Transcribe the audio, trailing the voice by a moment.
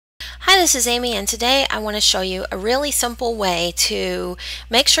Hi, this is Amy, and today I want to show you a really simple way to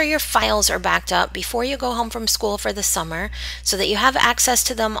make sure your files are backed up before you go home from school for the summer so that you have access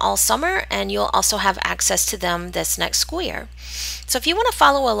to them all summer and you'll also have access to them this next school year. So if you want to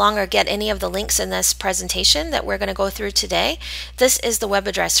follow along or get any of the links in this presentation that we're going to go through today, this is the web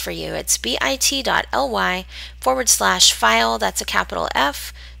address for you. It's bit.ly/file, that's a capital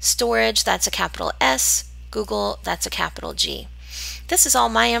F, storage, that's a capital S, Google, that's a capital G. This is all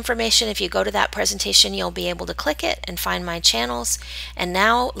my information. If you go to that presentation, you'll be able to click it and find my channels. And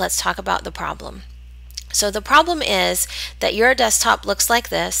now let's talk about the problem. So the problem is that your desktop looks like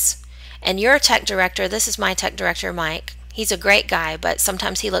this, and your tech director, this is my tech director, Mike. He's a great guy, but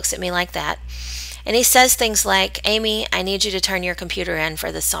sometimes he looks at me like that. And he says things like, Amy, I need you to turn your computer in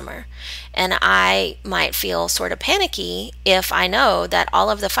for the summer. And I might feel sort of panicky if I know that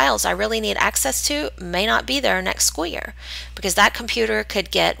all of the files I really need access to may not be there next school year, because that computer could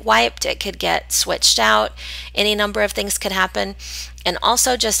get wiped, it could get switched out, any number of things could happen. And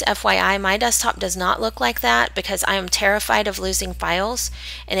also, just FYI, my desktop does not look like that because I am terrified of losing files.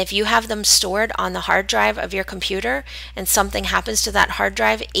 And if you have them stored on the hard drive of your computer and something happens to that hard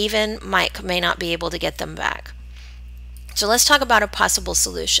drive, even Mike may not be able to get them back. So let's talk about a possible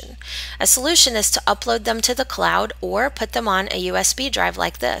solution. A solution is to upload them to the cloud or put them on a USB drive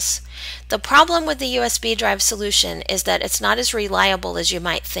like this. The problem with the USB drive solution is that it's not as reliable as you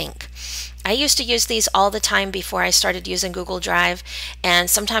might think. I used to use these all the time before I started using Google Drive, and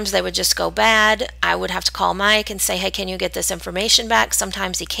sometimes they would just go bad. I would have to call Mike and say, hey, can you get this information back?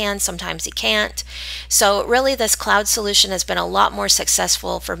 Sometimes he can, sometimes he can't. So really this cloud solution has been a lot more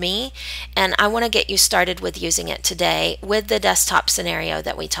successful for me, and I want to get you started with using it today with the desktop scenario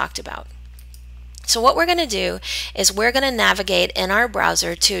that we talked about. So what we're going to do is we're going to navigate in our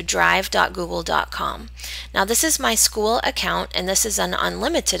browser to drive.google.com. Now this is my school account, and this is an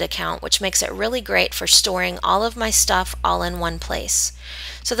unlimited account, which makes it really great for storing all of my stuff all in one place.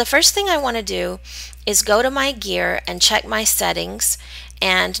 So the first thing I want to do is go to my gear and check my settings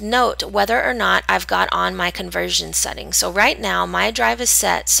and note whether or not I've got on my conversion settings. So right now my drive is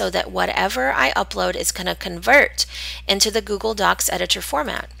set so that whatever I upload is going to convert into the Google Docs editor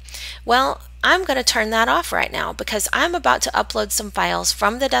format. Well, I'm going to turn that off right now because I'm about to upload some files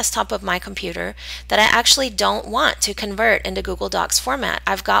from the desktop of my computer that I actually don't want to convert into Google Docs format.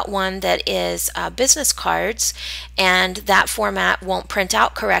 I've got one that is business cards, and that format won't print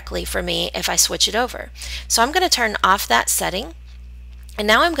out correctly for me if I switch it over. So I'm going to turn off that setting. And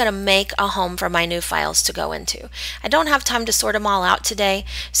now I'm going to make a home for my new files to go into. I don't have time to sort them all out today,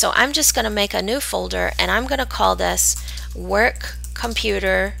 so I'm just going to make a new folder, and I'm going to call this Work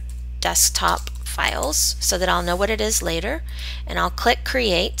Computer Desktop Files so that I'll know what it is later. And I'll click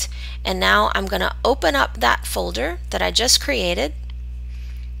Create, and now I'm going to open up that folder that I just created.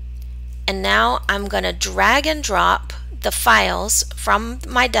 And now I'm going to drag and drop the files from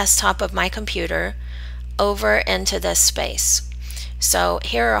my desktop of my computer over into this space. So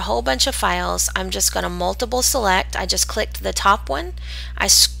here are a whole bunch of files. I'm just going to multiple select. I just clicked the top one. I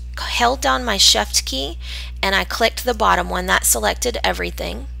held down my Shift key and I clicked the bottom one. That selected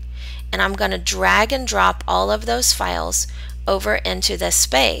everything. And I'm going to drag and drop all of those files over into this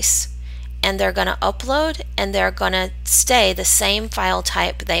space. And they're going to upload, and they're going to stay the same file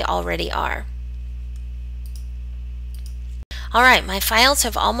type they already are. Alright, my files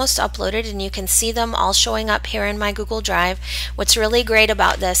have almost uploaded, and you can see them all showing up here in my Google Drive. What's really great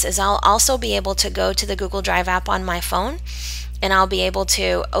about this is I'll also be able to go to the Google Drive app on my phone, and I'll be able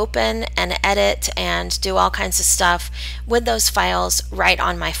to open and edit and do all kinds of stuff with those files right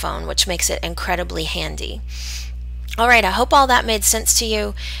on my phone, which makes it incredibly handy. Alright, I hope all that made sense to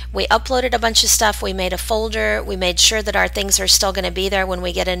you. We uploaded a bunch of stuff, we made a folder, we made sure that our things are still going to be there when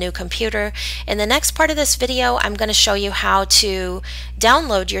we get a new computer. In the next part of this video, I'm going to show you how to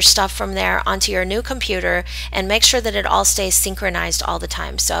download your stuff from there onto your new computer and make sure that it all stays synchronized all the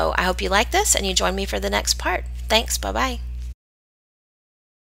time. So I hope you like this and you join me for the next part. Thanks, bye-bye.